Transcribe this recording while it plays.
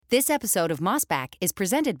This episode of Mossback is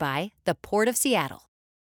presented by the Port of Seattle.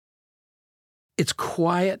 It's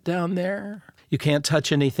quiet down there. You can't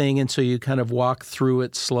touch anything, and so you kind of walk through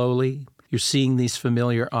it slowly. You're seeing these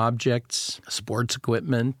familiar objects, sports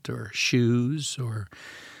equipment or shoes or,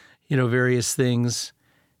 various things.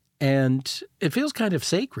 And it feels kind of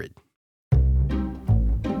sacred.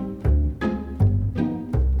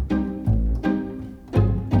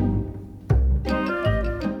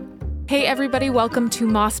 Hey everybody, welcome to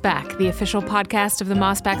Mossback, the official podcast of the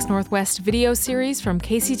Mossback's Northwest video series from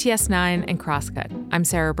KCTS 9 and Crosscut. I'm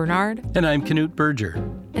Sarah Bernard. And I'm Knut Berger.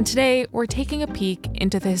 And today we're taking a peek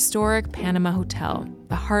into the historic Panama Hotel,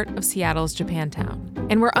 the heart of Seattle's Japantown.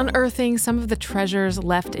 And we're unearthing some of the treasures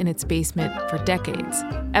left in its basement for decades,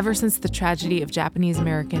 ever since the tragedy of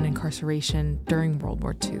Japanese-American incarceration during World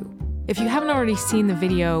War II. If you haven't already seen the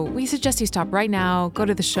video, we suggest you stop right now, go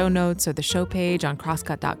to the show notes or the show page on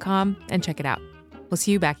crosscut.com and check it out. We'll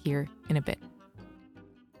see you back here in a bit.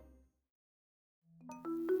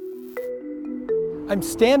 I'm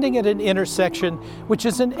standing at an intersection which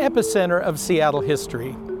is an epicenter of Seattle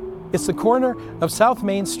history. It's the corner of South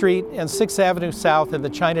Main Street and 6th Avenue South in the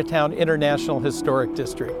Chinatown International Historic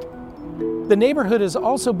District. The neighborhood has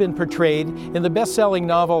also been portrayed in the best-selling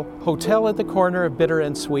novel Hotel at the Corner of Bitter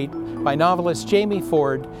and Sweet by novelist Jamie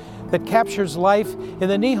Ford that captures life in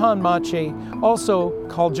the Nihon Machi, also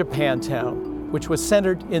called Japantown, which was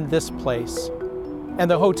centered in this place.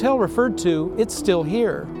 And the hotel referred to, it's still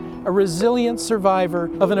here, a resilient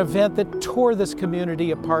survivor of an event that tore this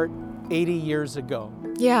community apart 80 years ago.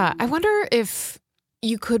 Yeah, I wonder if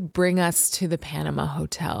you could bring us to the Panama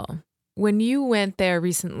Hotel. When you went there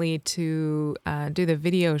recently to do the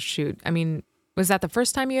video shoot, was that the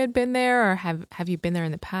first time you had been there, or have you been there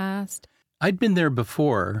in the past? I'd been there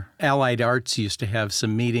before. Allied Arts used to have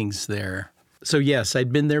some meetings there. So yes,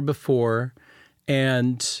 I'd been there before,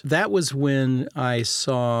 and that was when I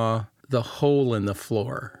saw the hole in the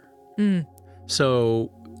floor. Mm.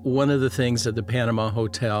 So one of the things at the Panama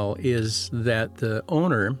Hotel is that the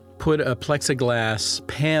owner put a plexiglass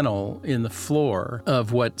panel in the floor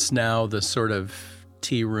of what's now the sort of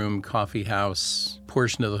tea room, coffee house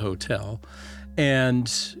portion of the hotel.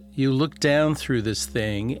 And you look down through this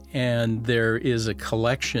thing, and there is a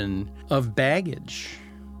collection of baggage,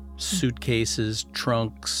 suitcases,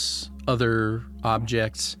 trunks, other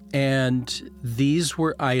objects. And these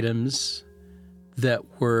were items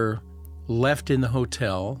that were left in the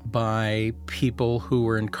hotel by people who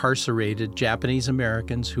were incarcerated, Japanese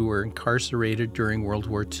Americans who were incarcerated during World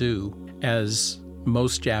War II, as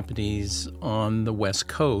most Japanese on the West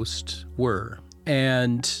Coast were.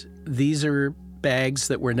 And these are bags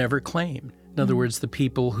that were never claimed. In other words, the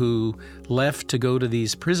people who left to go to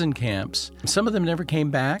these prison camps, some of them never came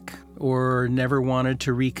back or never wanted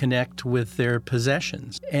to reconnect with their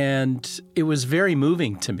possessions. And it was very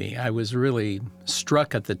moving to me. I was really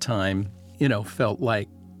struck at the time, felt like,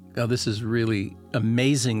 oh, this is really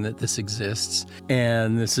amazing that this exists.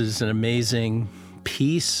 And this is an amazing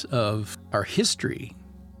piece of our history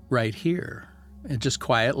right here. And just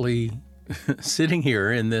quietly sitting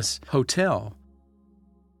here in this hotel.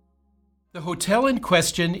 The hotel in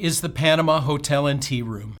question is the Panama Hotel and Tea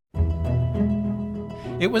Room.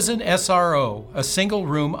 It was an SRO, a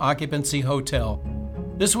single-room occupancy hotel.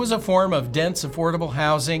 This was a form of dense, affordable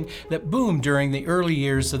housing that boomed during the early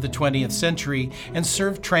years of the 20th century and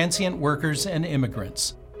served transient workers and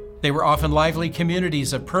immigrants. They were often lively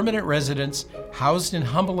communities of permanent residents, housed in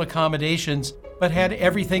humble accommodations, but had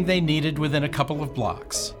everything they needed within a couple of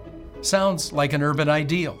blocks. Sounds like an urban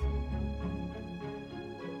ideal.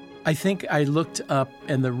 I think I looked up,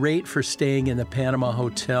 and the rate for staying in the Panama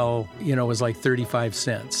Hotel, was like 35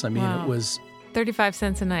 cents. Wow. It was 35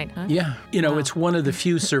 cents a night, huh? Yeah. Wow. It's one of the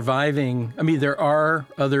few surviving. There are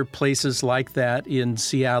other places like that in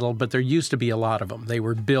Seattle, but there used to be a lot of them. They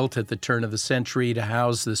were built at the turn of the century to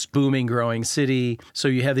house this booming, growing city. So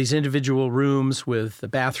you have these individual rooms with the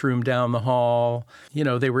bathroom down the hall.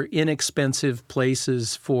 They were inexpensive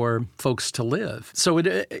places for folks to live. So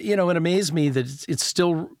it amazed me that it's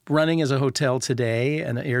still running as a hotel today,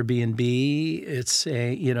 an Airbnb. It's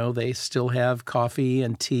they still have coffee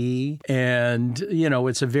and tea, and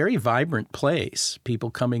it's a very vibrant place,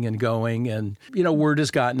 people coming and going. And, word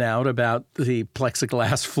has gotten out about the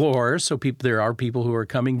plexiglass floor. So there are people who are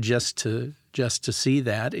coming just to see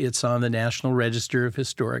that. It's on the National Register of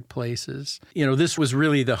Historic Places. This was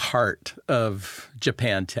really the heart of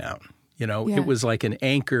Japantown. It was like an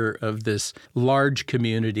anchor of this large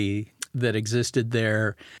community that existed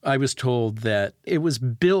there. I was told that it was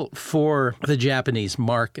built for the Japanese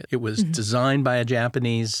market. It was designed by a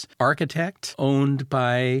Japanese architect, owned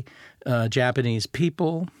by Japanese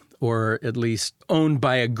people, or at least owned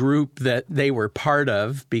by a group that they were part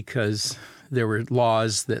of, because there were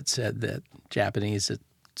laws that said that Japanese at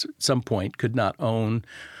some point could not own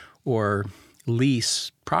or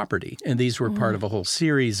lease property. And these were part of a whole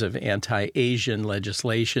series of anti-Asian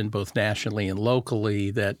legislation, both nationally and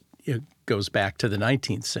locally, that goes back to the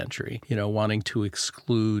 19th century, wanting to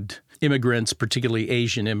exclude immigrants, particularly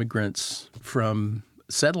Asian immigrants, from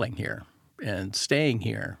settling here and staying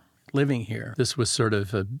here, living here. This was sort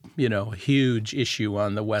of a, huge issue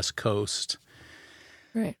on the West Coast.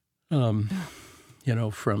 Right.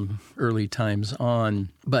 From early times on.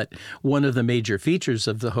 But one of the major features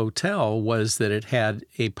of the hotel was that it had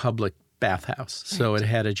a public bathhouse. So it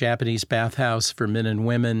had a Japanese bathhouse for men and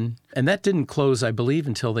women. And that didn't close, I believe,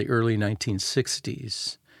 until the early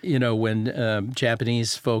 1960s. When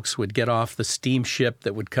Japanese folks would get off the steamship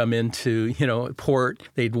that would come into, port,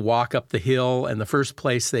 they'd walk up the hill, and the first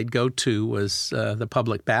place they'd go to was the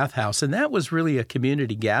public bathhouse. And that was really a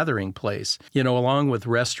community gathering place, along with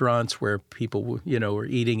restaurants where people, were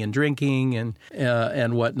eating and drinking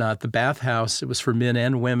and whatnot. The bathhouse, it was for men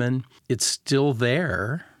and women. It's still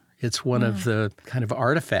there. It's one of the kind of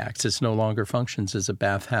artifacts. It no longer functions as a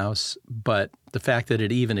bathhouse, but the fact that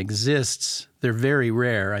it even exists, they're very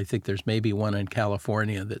rare. I think there's maybe one in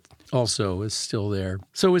California that also is still there.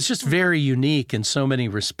 So it's just very unique in so many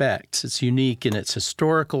respects. It's unique in its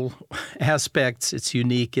historical aspects. It's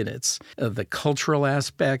unique in its the cultural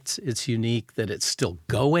aspects. It's unique that it's still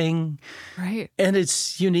going. Right. And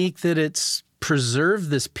it's unique that it's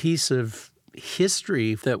preserved this piece of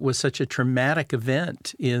history that was such a traumatic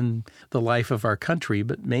event in the life of our country,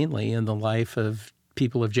 but mainly in the life of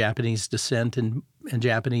people of Japanese descent and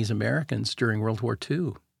Japanese Americans during World War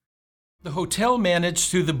II. The hotel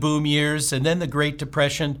managed through the boom years and then the Great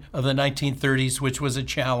Depression of the 1930s, which was a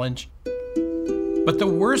challenge. But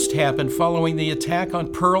the worst happened following the attack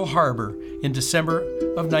on Pearl Harbor in December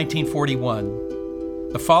of 1941.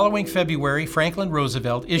 The following February, Franklin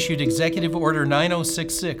Roosevelt issued Executive Order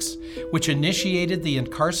 9066, which initiated the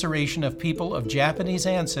incarceration of people of Japanese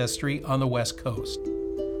ancestry on the West Coast.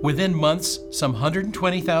 Within months, some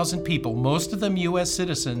 120,000 people, most of them U.S.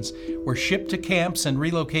 citizens, were shipped to camps and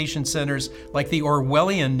relocation centers like the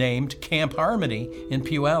Orwellian-named Camp Harmony in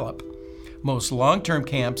Puyallup. Most long-term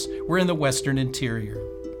camps were in the western interior.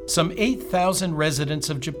 Some 8,000 residents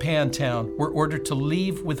of Japantown were ordered to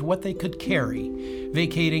leave with what they could carry,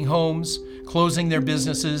 vacating homes, closing their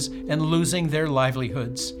businesses, and losing their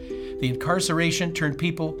livelihoods. The incarceration turned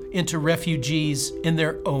people into refugees in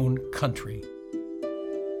their own country.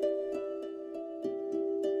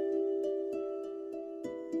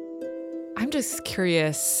 I'm just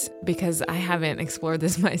curious, because I haven't explored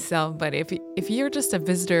this myself, but if you're just a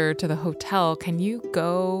visitor to the hotel, can you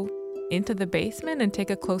go into the basement and take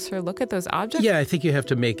a closer look at those objects? Yeah, I think you have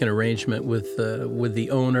to make an arrangement with the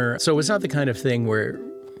owner. So it's not the kind of thing where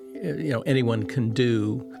anyone can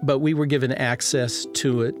do, but we were given access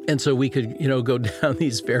to it, and so we could go down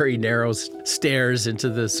these very narrow stairs into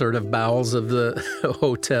the sort of bowels of the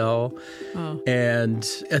hotel. Oh. And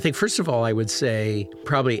I think first of all, I would say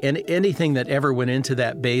probably anything that ever went into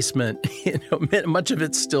that basement, much of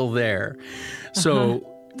it's still there. So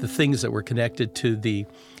the things that were connected to the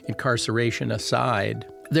incarceration aside,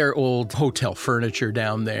 there are old hotel furniture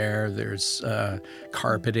down there. There's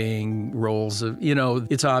carpeting, rolls of,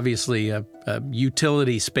 it's obviously a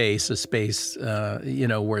utility space, a space,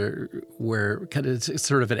 where kind of it's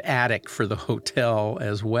sort of an attic for the hotel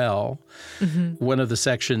as well. Mm-hmm. One of the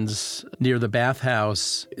sections near the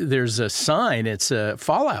bathhouse, there's a sign. It's a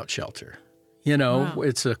fallout shelter. Wow.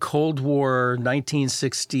 It's a Cold War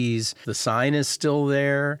 1960s. The sign is still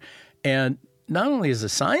there. And not only is the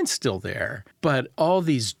sign still there, but all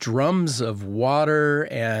these drums of water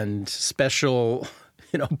and special,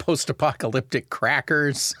 post-apocalyptic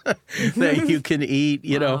crackers that you can eat,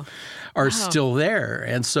 are still there.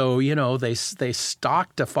 And so, they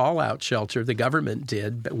stocked a fallout shelter, the government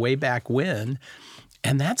did, but way back when.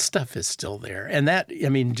 And that stuff is still there. And that,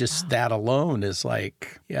 that alone is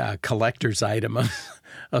like, a collector's item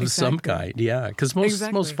of some kind. Yeah, because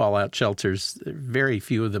most fallout shelters, very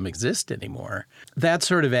few of them exist anymore. That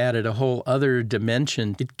sort of added a whole other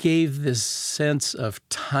dimension. It gave this sense of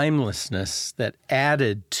timelessness that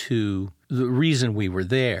added to the reason we were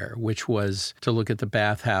there, which was to look at the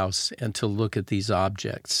bathhouse and to look at these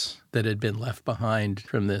objects that had been left behind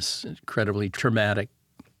from this incredibly traumatic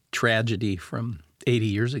tragedy from 80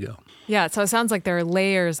 years ago. Yeah, so it sounds like there are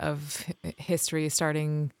layers of history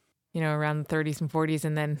starting around the 30s and 40s,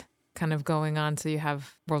 and then kind of going on. So you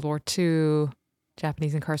have World War II,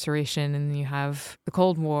 Japanese incarceration, and you have the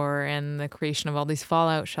Cold War and the creation of all these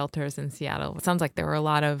fallout shelters in Seattle. It sounds like there were a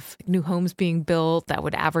lot of new homes being built that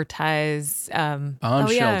would advertise bomb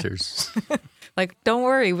shelters. Like, don't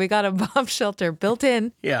worry, we got a bomb shelter built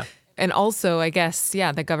in. Yeah. And also, I guess,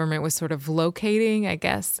 the government was sort of locating,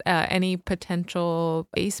 any potential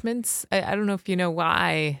basements. I don't know if you know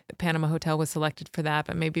why the Panama Hotel was selected for that,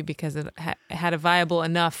 but maybe because it had a viable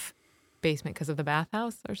enough basement because of the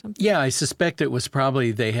bathhouse or something? Yeah, I suspect it was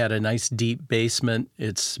probably they had a nice deep basement.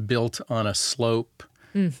 It's built on a slope,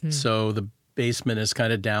 so the basement is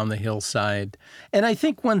kind of down the hillside. And I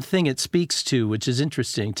think one thing it speaks to, which is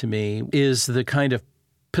interesting to me, is the kind of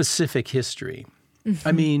Pacific history.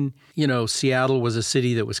 I mean, Seattle was a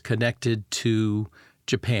city that was connected to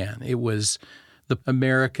Japan. It was the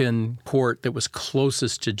American port that was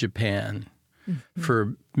closest to Japan.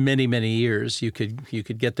 For many, many years. You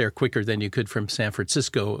could get there quicker than you could from San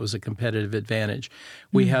Francisco. It was a competitive advantage.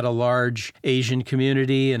 We had a large Asian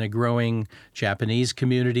community and a growing Japanese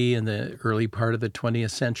community in the early part of the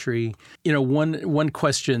 20th century. One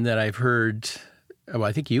question that I've heard,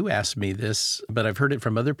 I think you asked me this, but I've heard it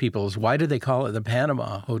from other people, is why do they call it the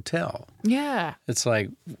Panama Hotel? Yeah. It's like,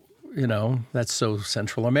 that's so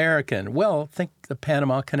Central American. Well, think the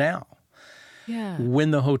Panama Canal. Yeah.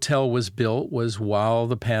 When the hotel was built was while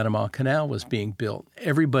the Panama Canal was being built.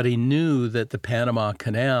 Everybody knew that the Panama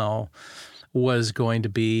Canal was going to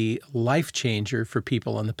be a life changer for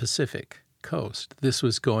people on the Pacific coast. This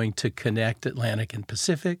was going to connect Atlantic and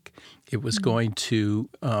Pacific. It was going to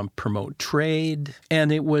promote trade.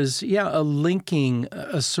 And it was, a linking,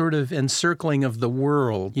 a sort of encircling of the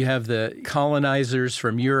world. You have the colonizers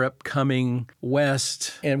from Europe coming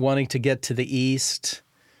west and wanting to get to the east.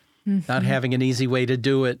 Not having an easy way to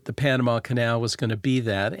do it. The Panama Canal was going to be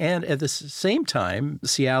that. And at the same time,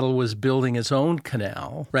 Seattle was building its own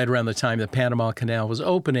canal. Right around the time the Panama Canal was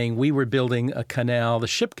opening, we were building a canal, the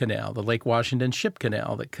Ship Canal, the Lake Washington Ship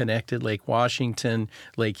Canal that connected Lake Washington,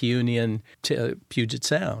 Lake Union to Puget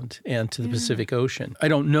Sound and to the Pacific Ocean. I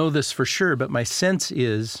don't know this for sure, but my sense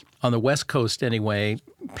is, on the West Coast anyway,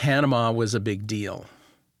 Panama was a big deal.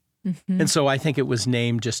 And so I think it was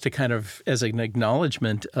named just to kind of as an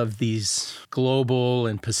acknowledgement of these global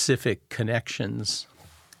and Pacific connections.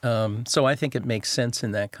 So I think it makes sense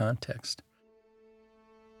in that context.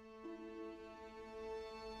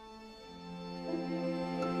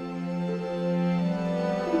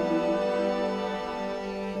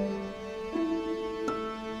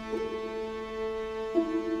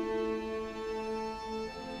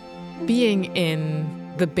 Being in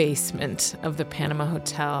the basement of the Panama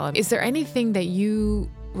Hotel, is there anything that you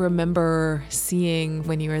remember seeing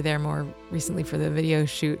when you were there more recently for the video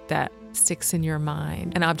shoot that sticks in your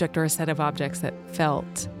mind? An object or a set of objects that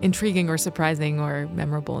felt intriguing or surprising or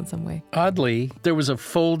memorable in some way? Oddly, there was a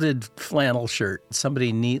folded flannel shirt.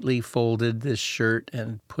 Somebody neatly folded this shirt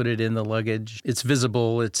and put it in the luggage. It's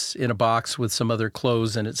visible. It's in a box with some other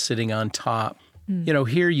clothes and it's sitting on top.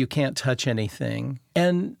 Here you can't touch anything.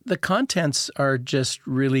 And the contents are just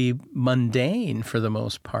really mundane for the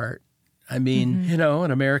most part. I mean,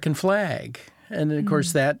 an American flag. And of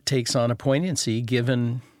course, that takes on a poignancy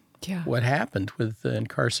given what happened with the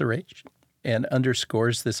incarceration and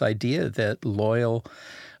underscores this idea that loyal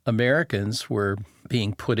Americans were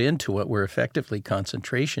being put into what were effectively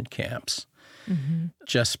concentration camps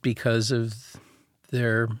just because of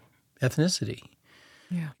their ethnicity.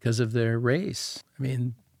 Because of their race. I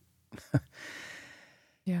mean,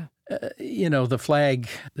 the flag,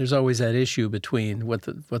 there's always that issue between what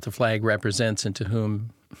the flag represents and to whom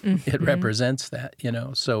it represents that,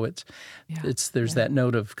 So there's that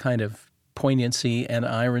note of kind of poignancy and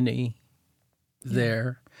irony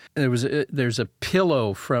there. There's a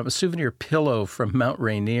souvenir pillow from Mount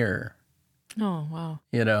Rainier. Oh, wow.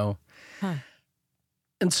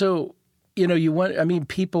 And so,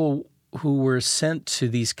 people who were sent to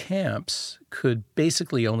these camps could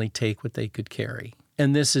basically only take what they could carry.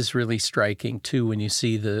 And this is really striking, too, when you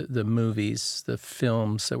see the movies, the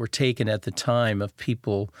films that were taken at the time of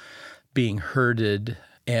people being herded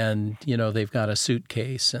and, they've got a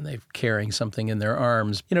suitcase and they're carrying something in their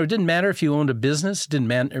arms. It didn't matter if you owned a business. It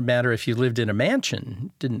didn't matter if you lived in a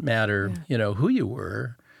mansion. It didn't matter, who you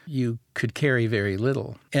were. You could carry very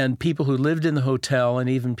little. And people who lived in the hotel and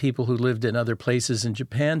even people who lived in other places in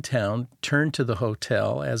Japantown turned to the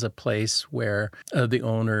hotel as a place where the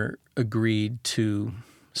owner agreed to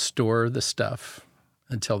store the stuff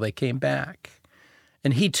until they came back.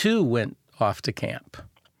 And he, too, went off to camp.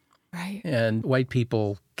 Right. And white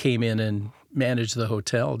people came in and manage the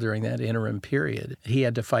hotel during that interim period. He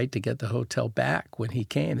had to fight to get the hotel back when he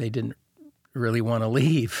came. They didn't really want to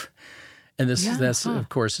leave. And that's, of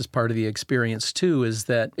course, is part of the experience, too, is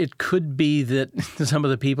that it could be that some of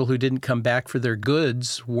the people who didn't come back for their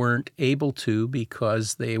goods weren't able to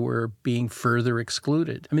because they were being further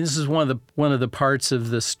excluded. I mean, this is one of the parts of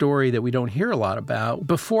the story that we don't hear a lot about.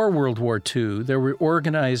 Before World War II, there were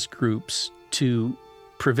organized groups to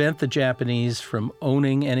prevent the Japanese from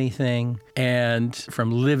owning anything and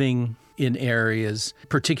from living in areas,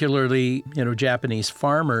 particularly, Japanese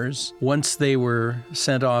farmers. Once they were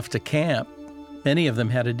sent off to camp, many of them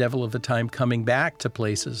had a devil of a time coming back to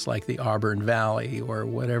places like the Auburn Valley or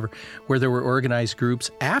whatever, where there were organized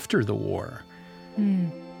groups after the war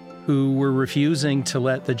who were refusing to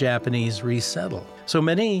let the Japanese resettle. So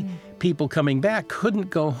many people coming back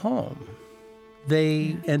couldn't go home.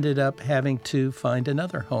 They ended up having to find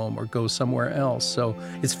another home or go somewhere else. So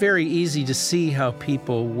it's very easy to see how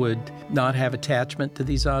people would not have attachment to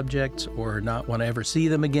these objects or not want to ever see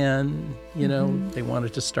them again. They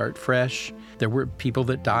wanted to start fresh. There were people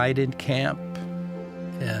that died in camp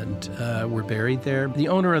and were buried there. The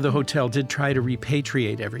owner of the hotel did try to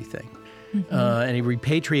repatriate everything. And he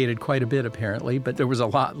repatriated quite a bit, apparently, but there was a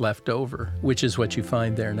lot left over, which is what you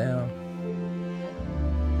find there now.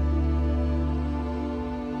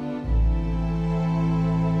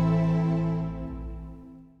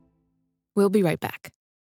 We'll be right back.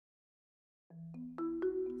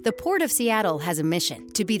 The Port of Seattle has a mission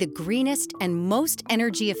to be the greenest and most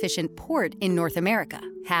energy-efficient port in North America.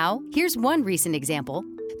 How? Here's one recent example.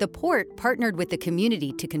 The port partnered with the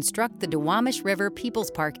community to construct the Duwamish River Peoples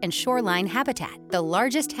Park and Shoreline Habitat, the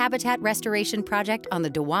largest habitat restoration project on the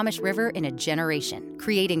Duwamish River in a generation,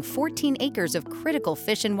 creating 14 acres of critical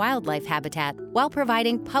fish and wildlife habitat while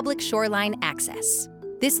providing public shoreline access.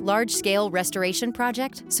 This large-scale restoration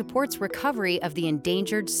project supports recovery of the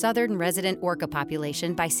endangered southern resident orca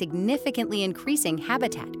population by significantly increasing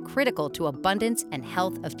habitat critical to abundance and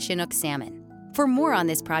health of Chinook salmon. For more on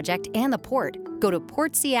this project and the port, go to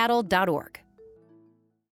portseattle.org.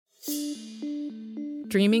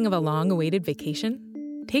 Dreaming of a long-awaited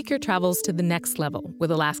vacation? Take your travels to the next level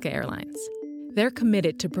with Alaska Airlines. They're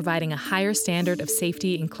committed to providing a higher standard of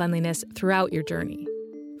safety and cleanliness throughout your journey.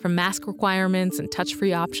 From mask requirements and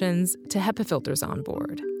touch-free options to HEPA filters on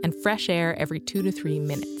board and fresh air every 2 to 3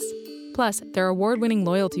 minutes. Plus, their award-winning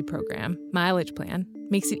loyalty program, Mileage Plan,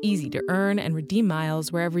 makes it easy to earn and redeem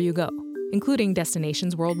miles wherever you go, including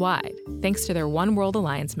destinations worldwide, thanks to their One World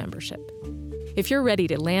Alliance membership. If you're ready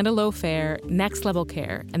to land a low fare, next-level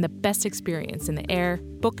care, and the best experience in the air,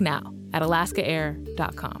 book now at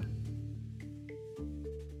alaskaair.com.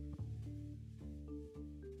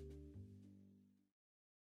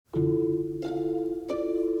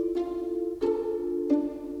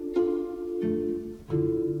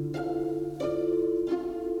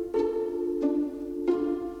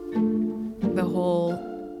 The whole,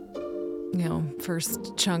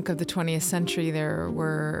 first chunk of the 20th century, there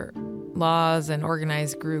were laws and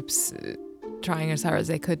organized groups trying as hard as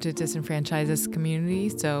they could to disenfranchise this community.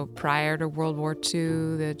 So prior to World War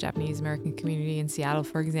II, the Japanese American community in Seattle,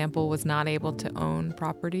 for example, was not able to own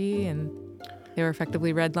property, and they were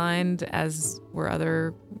effectively redlined, as were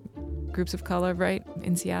other groups of color, right,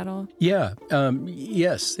 in Seattle? Yeah.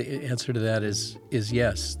 Yes. The answer to that is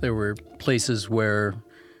yes. There were places where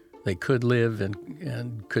they could live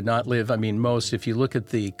and could not live. I mean, if you look at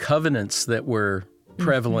the covenants that were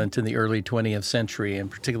prevalent in the early 20th century, and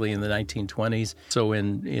particularly in the 1920s, so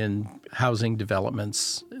in housing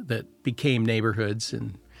developments that became neighborhoods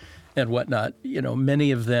and whatnot,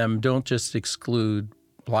 many of them don't just exclude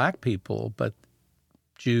Black people, but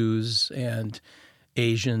Jews and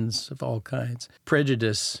Asians of all kinds.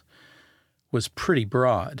 Prejudice was pretty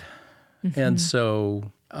broad. And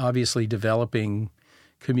so obviously developing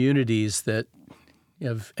communities that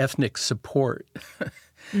have ethnic support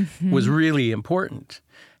was really important.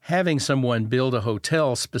 Having someone build a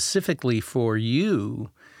hotel specifically for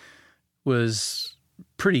you was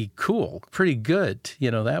pretty cool, pretty good.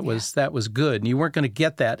 That was good. And you weren't going to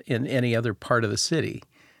get that in any other part of the city.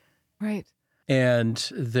 Right. And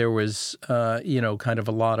there was, kind of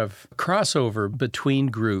a lot of crossover between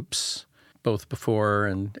groups, both before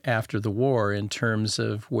and after the war, in terms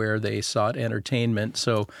of where they sought entertainment.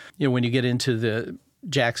 So, when you get into the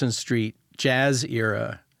Jackson Street jazz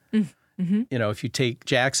era, if you take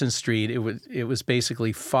Jackson Street, it was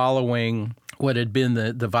basically following what had been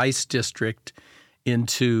the Vice District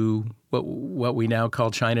into what we now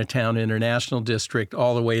call Chinatown International District,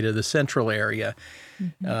 all the way to the central area.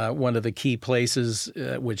 One of the key places,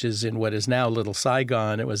 which is in what is now Little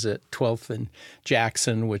Saigon, it was at 12th and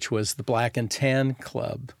Jackson, which was the Black and Tan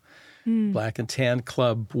Club. Black and Tan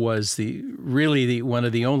Club was one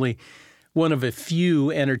of a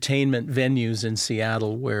few entertainment venues in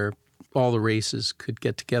Seattle where all the races could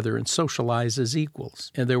get together and socialize as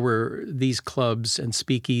equals. And there were these clubs and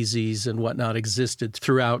speakeasies and whatnot existed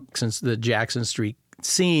throughout since the Jackson Street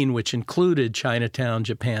scene, which included Chinatown,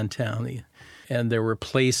 Japantown. And there were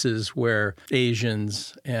places where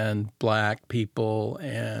Asians and black people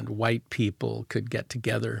and white people could get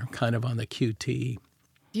together kind of on the QT.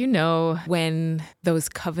 Do you know when those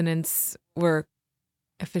covenants were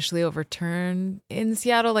officially overturned in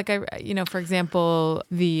Seattle? Like, for example,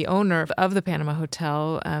 the owner of the Panama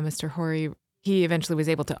Hotel, Mr. Hori, he eventually was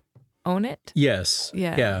able to own it? Yes.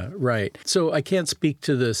 Yeah, right. So I can't speak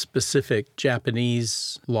to the specific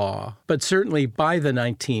Japanese law, but certainly by the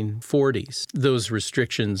 1940s, those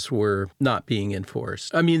restrictions were not being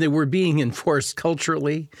enforced. I mean, they were being enforced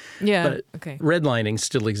culturally, but redlining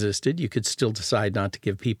still existed. You could still decide not to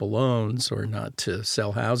give people loans or not to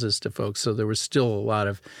sell houses to folks. So there was still a lot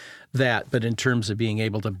of that. But in terms of being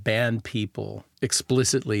able to ban people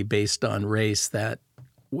explicitly based on race, that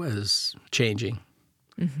was changing.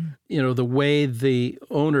 The way the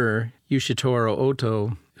owner, Yoshitaro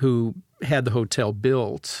Oto, who had the hotel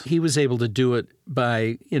built, he was able to do it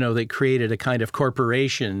by, they created a kind of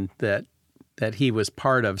corporation that he was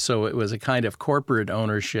part of. So it was a kind of corporate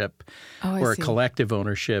ownership or a collective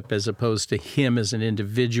ownership as opposed to him as an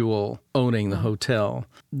individual owning the hotel.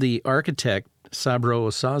 The architect, Saburo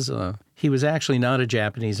Osaza, he was actually not a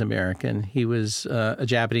Japanese American. He was a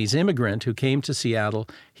Japanese immigrant who came to Seattle.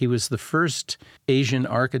 He was the first Asian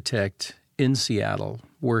architect in Seattle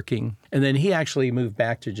working. And then he actually moved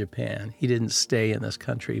back to Japan. He didn't stay in this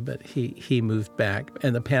country, but he moved back.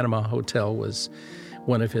 And the Panama Hotel was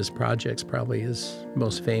one of his projects, probably his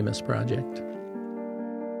most famous project.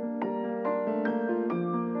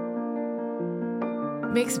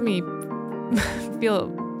 Makes me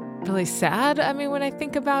feel really sad. I mean, when I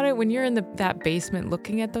think about it, when you're in that basement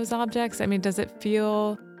looking at those objects, I mean, does it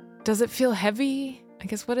feel heavy? I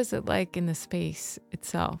guess, what is it like in the space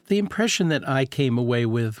itself? The impression that I came away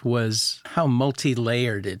with was how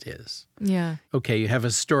multi-layered it is. Yeah. Okay, you have a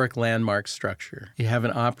historic landmark structure. You have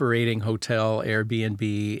an operating hotel,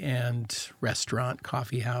 Airbnb, and restaurant,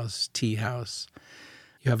 coffee house, tea house.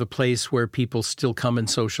 You have a place where people still come and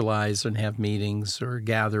socialize and have meetings or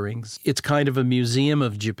gatherings. It's kind of a museum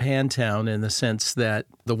of Japantown in the sense that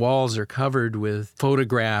the walls are covered with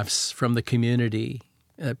photographs from the community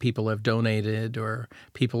that people have donated or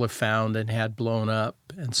people have found and had blown up.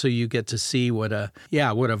 And so you get to see what a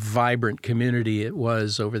vibrant community it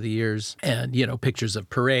was over the years. And, pictures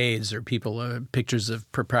of parades or pictures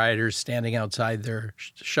of proprietors standing outside their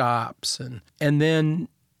shops. And then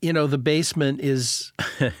the basement is,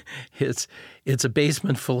 it's a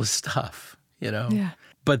basement full of stuff, Yeah.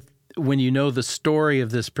 But when you know the story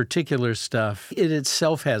of this particular stuff, it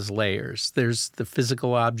itself has layers. There's the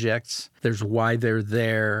physical objects. There's why they're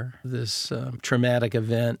there, this traumatic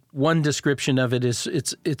event. One description of it is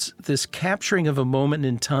it's this capturing of a moment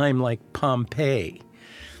in time like Pompeii,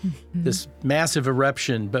 this massive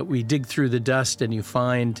eruption, but we dig through the dust and you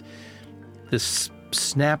find this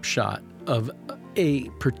snapshot of a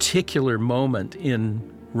particular moment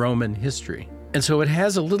in Roman history. And so it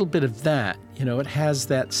has a little bit of that. It has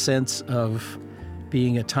that sense of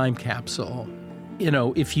being a time capsule.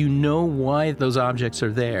 If you know why those objects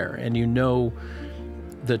are there and you know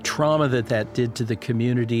the trauma that did to the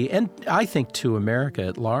community and I think to America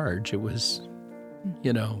at large, it was,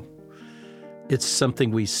 it's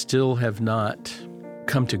something we still have not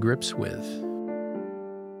come to grips with.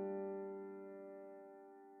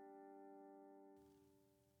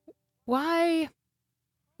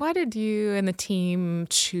 Why did you and the team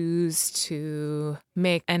choose to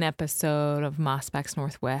make an episode of Mossbacks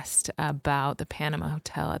Northwest about the Panama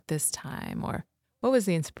Hotel at this time? Or what was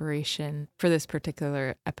the inspiration for this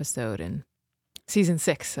particular episode in season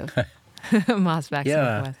 6 of Mossbacks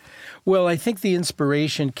Northwest? Well, I think the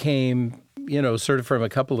inspiration came, sort of from a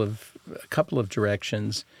couple of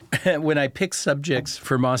directions. When I pick subjects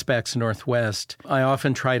for Mossbacks Northwest, I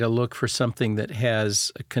often try to look for something that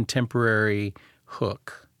has a contemporary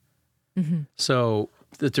hook. Mm-hmm. So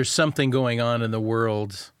that there's something going on in the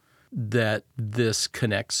world that this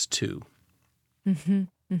connects to. Mm-hmm.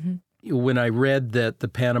 Mm-hmm. When I read that the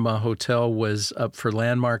Panama Hotel was up for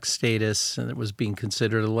landmark status and it was being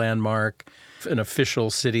considered a landmark, an official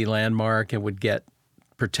city landmark, and would get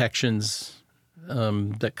protections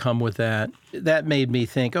that come with that. That made me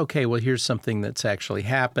think, okay, well, here's something that's actually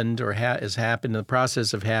happened or has happened in the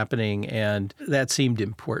process of happening, and that seemed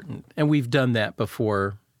important. And we've done that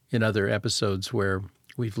before in other episodes where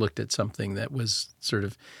we've looked at something that was sort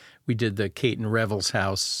of, we did the Kate and Revel's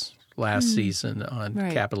house last season on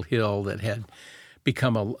Capitol Hill that had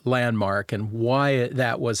become a landmark and why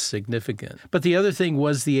that was significant. But the other thing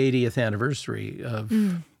was the 80th anniversary of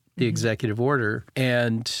the executive order,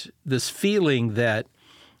 and this feeling that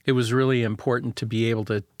it was really important to be able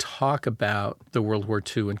to talk about the World War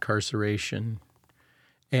II incarceration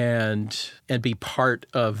and be part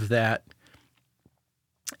of that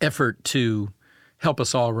effort to help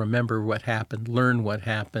us all remember what happened, learn what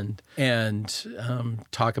happened, and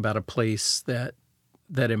talk about a place that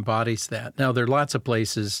embodies that. Now, there are lots of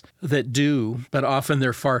places that do, but often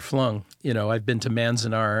they're far-flung. You know, I've been to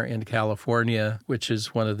Manzanar in California, which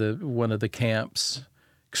is one of the camps.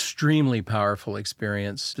 Extremely powerful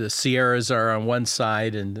experience. The Sierras are on one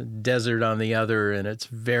side and the desert on the other, and it's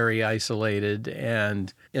very isolated.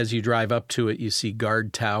 And as you drive up to it, you see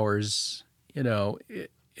guard towers. You know,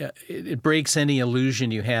 it breaks any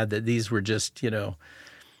illusion you had that these were just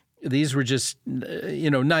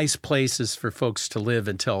nice places for folks to live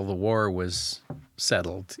until the war was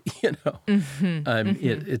settled.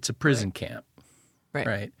 It's a prison camp,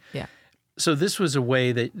 right? Yeah. So this was a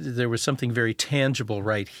way that there was something very tangible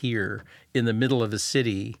right here in the middle of a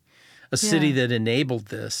city that enabled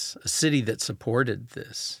this, a city that supported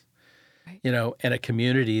this, and a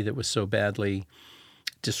community that was so badly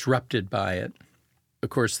disrupted by it. Of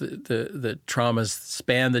course, the traumas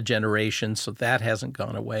span the generations, so that hasn't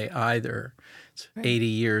gone away either. It's 80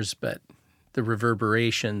 years, but the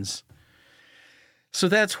reverberations. So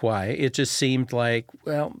that's why it just seemed like,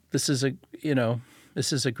 well, this is a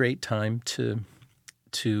great time to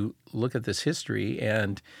look at this history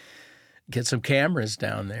and get some cameras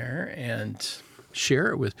down there and share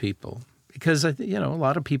it with people. Because, a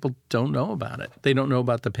lot of people don't know about it. They don't know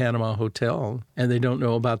about the Panama Hotel, and they don't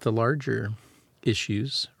know about the larger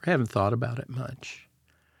issues, or haven't thought about it much.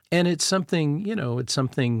 And it's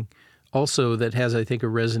something also that has, I think, a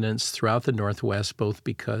resonance throughout the Northwest, both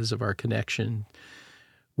because of our connection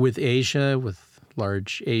with Asia, with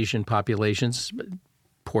large Asian populations,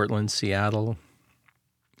 Portland, Seattle,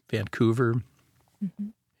 Vancouver. Mm-hmm.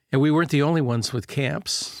 And we weren't the only ones with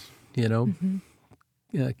camps,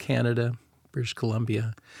 Canada, British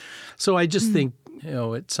Columbia. So I just think,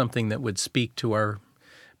 it's something that would speak to our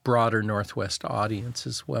broader Northwest audience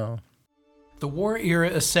as well. The war-era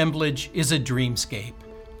assemblage is a dreamscape,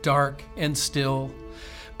 dark and still,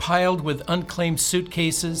 piled with unclaimed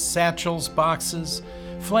suitcases, satchels, boxes,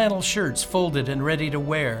 flannel shirts folded and ready to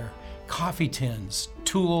wear, coffee tins,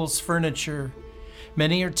 tools, furniture.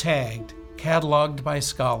 Many are tagged, cataloged by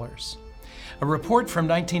scholars. A report from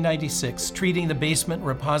 1996 treating the basement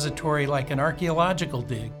repository like an archaeological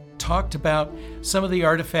dig talked about some of the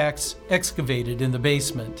artifacts excavated in the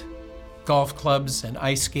basement. Golf clubs and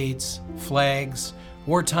ice skates, flags,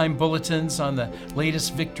 wartime bulletins on the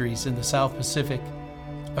latest victories in the South Pacific.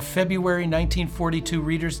 A February 1942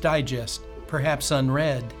 Reader's Digest, perhaps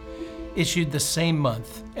unread, issued the same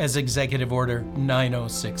month as Executive Order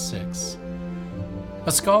 9066.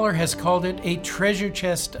 A scholar has called it a treasure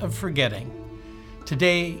chest of forgetting.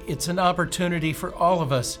 Today, it's an opportunity for all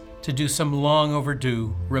of us to do some long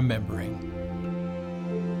overdue remembering.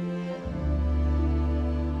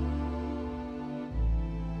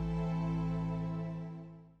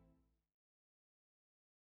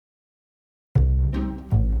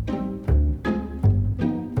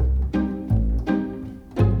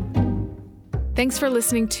 Thanks for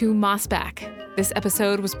listening to Mossback. This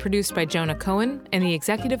episode was produced by Jonah Cohen, and the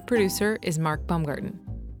executive producer is Mark Baumgarten.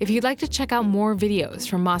 If you'd like to check out more videos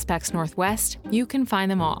from Mossback's Northwest, you can find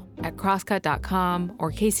them all at crosscut.com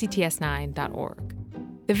or kcts9.org.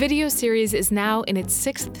 The video series is now in its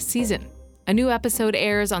 6th season. A new episode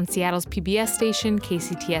airs on Seattle's PBS station,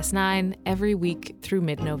 KCTS9, every week through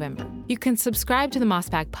mid-November. You can subscribe to the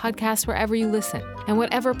Mossback podcast wherever you listen. And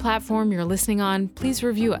whatever platform you're listening on, please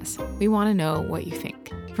review us. We want to know what you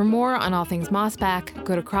think. For more on all things Mossback,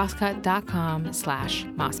 go to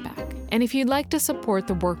crosscut.com/Mossback. And if you'd like to support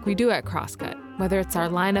the work we do at Crosscut, whether it's our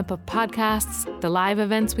lineup of podcasts, the live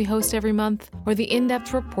events we host every month, or the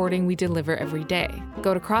in-depth reporting we deliver every day,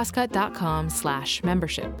 go to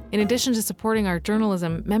crosscut.com/membership. In addition to supporting our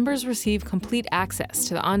journalism, members receive complete access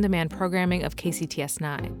to the on-demand programming of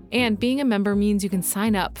KCTS9. And being a member means you can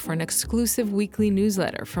sign up for an exclusive weekly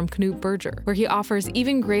newsletter from Knut Berger, where he offers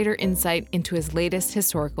even greater insight into his latest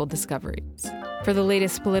historical discoveries. For the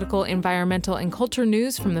latest political, environmental, and culture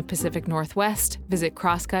news from the Pacific Northwest, visit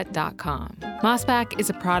crosscut.com. Mossback is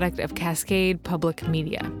a product of Cascade Public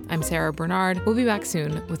Media. I'm Sarah Bernard. We'll be back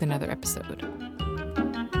soon with another episode.